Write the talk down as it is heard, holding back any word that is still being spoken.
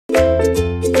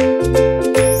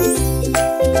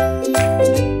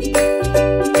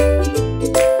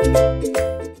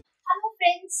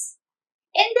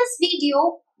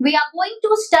we are going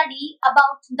to study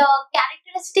about the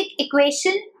characteristic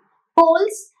equation,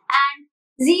 poles and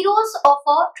zeros of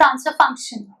a transfer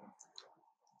function.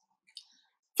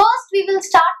 First, we will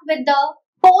start with the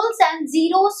poles and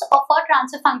zeros of a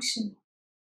transfer function.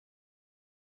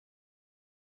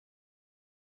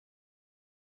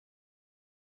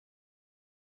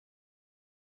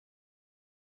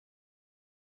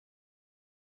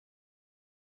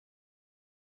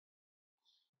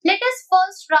 Let us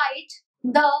first write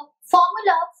the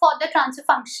formula for the transfer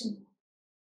function.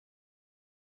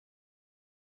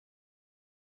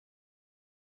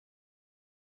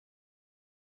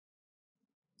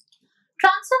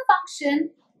 Transfer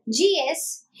function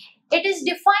GS, it is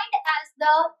defined as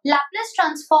the Laplace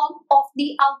transform of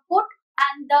the output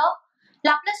and the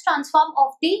Laplace transform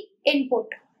of the input.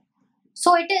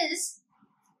 So it is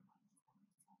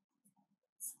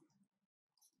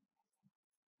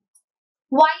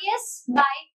Ys by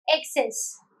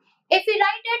Xs. If we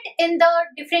write it in the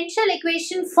differential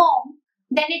equation form,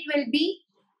 then it will be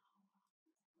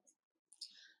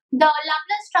the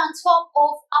Laplace transform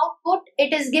of output.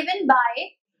 It is given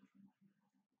by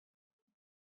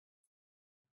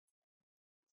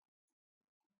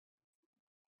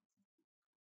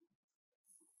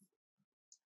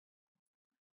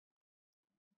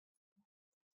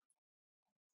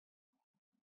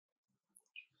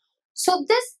so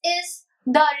this is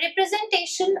the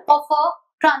representation of a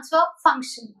transfer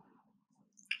function.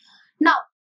 Now,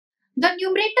 the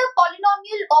numerator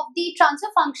polynomial of the transfer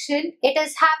function, it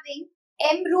is having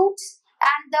m roots,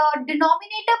 and the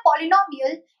denominator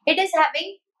polynomial, it is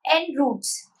having n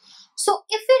roots. So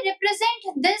if we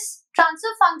represent this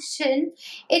transfer function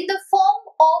in the form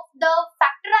of the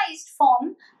factorized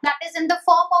form, that is in the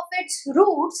form of its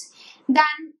roots,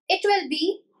 then it will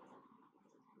be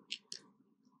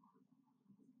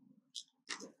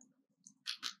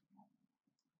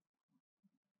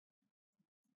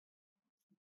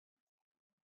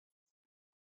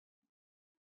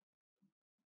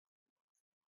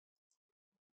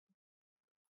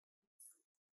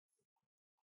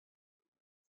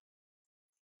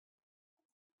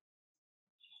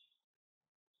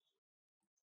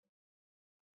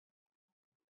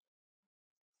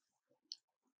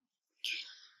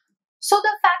so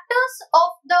the factors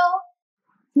of the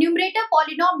numerator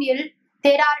polynomial,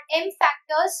 there are m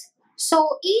factors.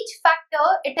 So each factor,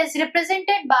 it is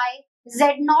represented by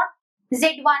z0,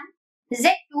 z1,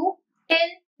 z2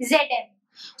 till zm.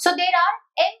 So there are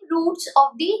n roots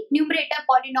of the numerator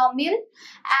polynomial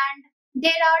and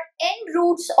there are n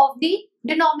roots of the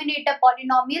denominator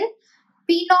polynomial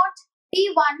p0,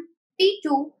 p1,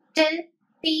 p2 till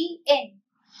pn.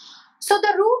 So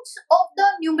the roots of the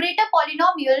numerator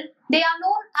polynomial, they are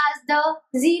known as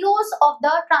the zeros of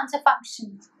the transfer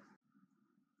function.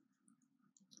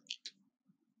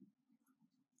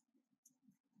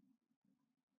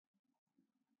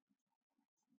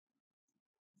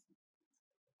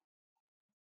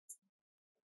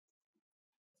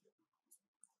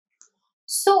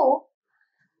 So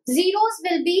zeros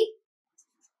will be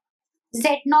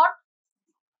z0,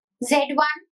 z1,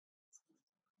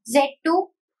 z2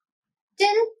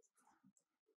 till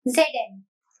zn.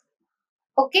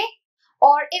 Okay?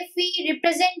 Or if we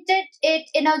represented it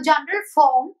in a general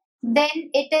form, then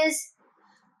it is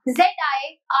zi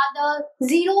are the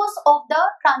zeros of the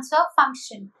transfer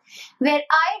function, where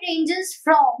I ranges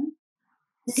from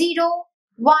 0,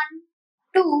 1,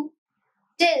 2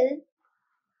 till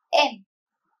m.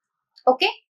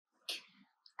 Okay?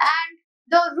 And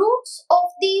the roots of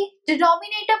the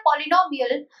denominator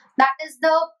polynomial, that is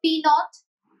the p0,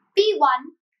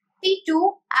 p1,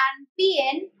 p2 and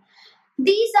pn,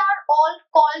 these are all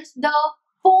called the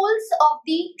poles of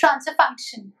the transfer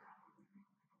function.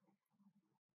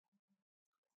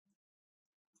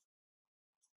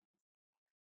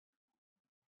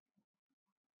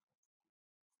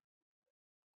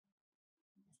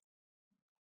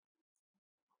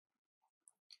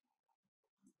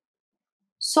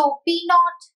 So p0,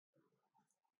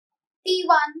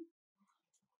 p1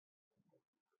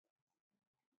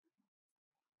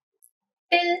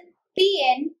 till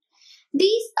pn,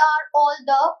 these are all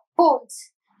the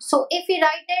poles. So if we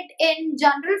write it in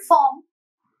general form,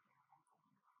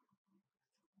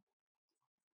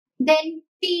 then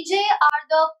Pj are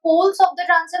the poles of the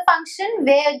transfer function,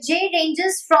 where j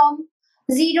ranges from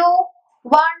 0,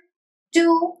 1,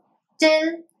 2 till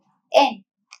n.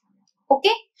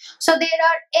 Okay, so there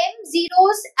are m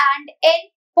zeros and n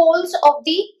poles of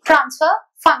the transfer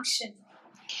function.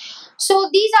 So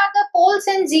these are the poles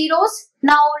and zeros.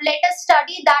 Now let us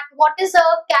study that what is a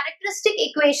characteristic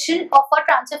equation of a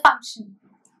transfer function.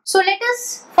 So let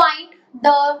us find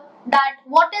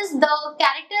what is the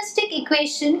characteristic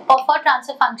equation of a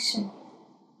transfer function.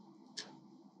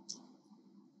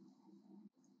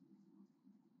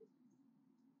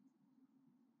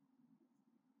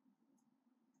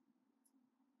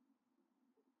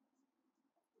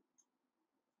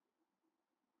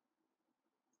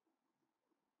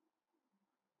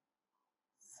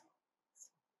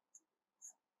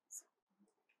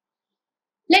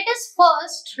 Let us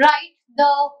first write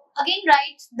the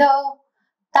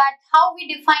that how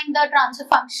we define the transfer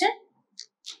function.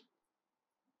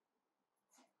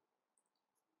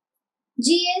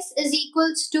 GS is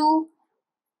equals to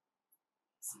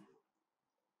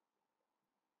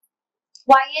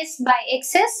YS by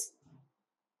XS,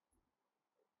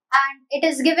 and it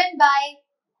is given by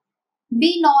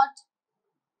B naught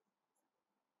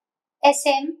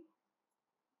SM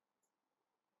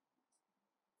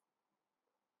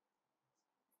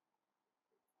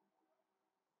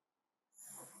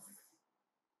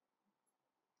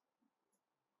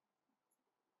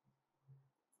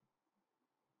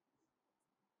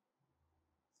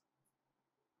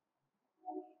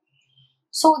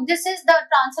So this is the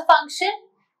transfer function,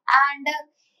 and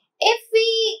if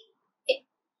we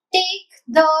take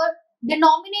the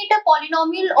denominator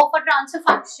polynomial of a transfer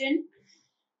function,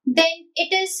 then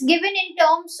it is given in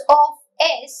terms of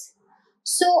S.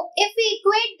 So if we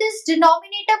equate this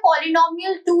denominator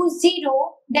polynomial to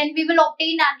 0, then we will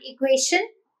obtain an equation.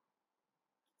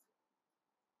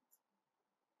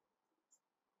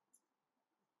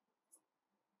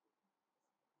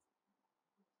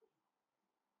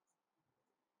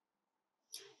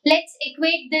 Let's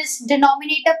equate this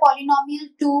denominator polynomial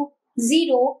to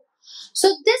 0. So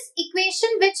this equation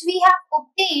which we have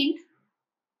obtained,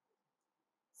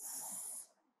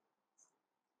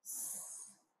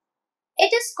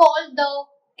 it is called the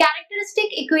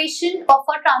characteristic equation of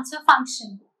a transfer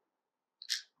function.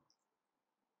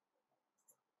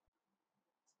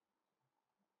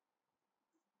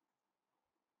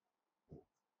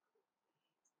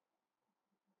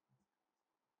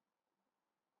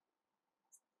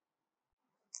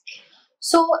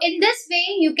 So in this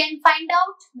way, you can find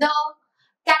out the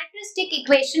characteristic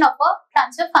equation of a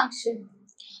transfer function.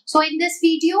 So in this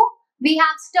video, we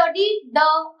have studied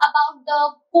about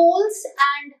the poles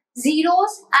and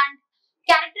zeros and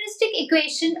characteristic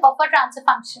equation of a transfer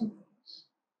function.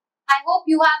 I hope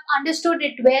you have understood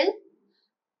it well.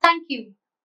 Thank you.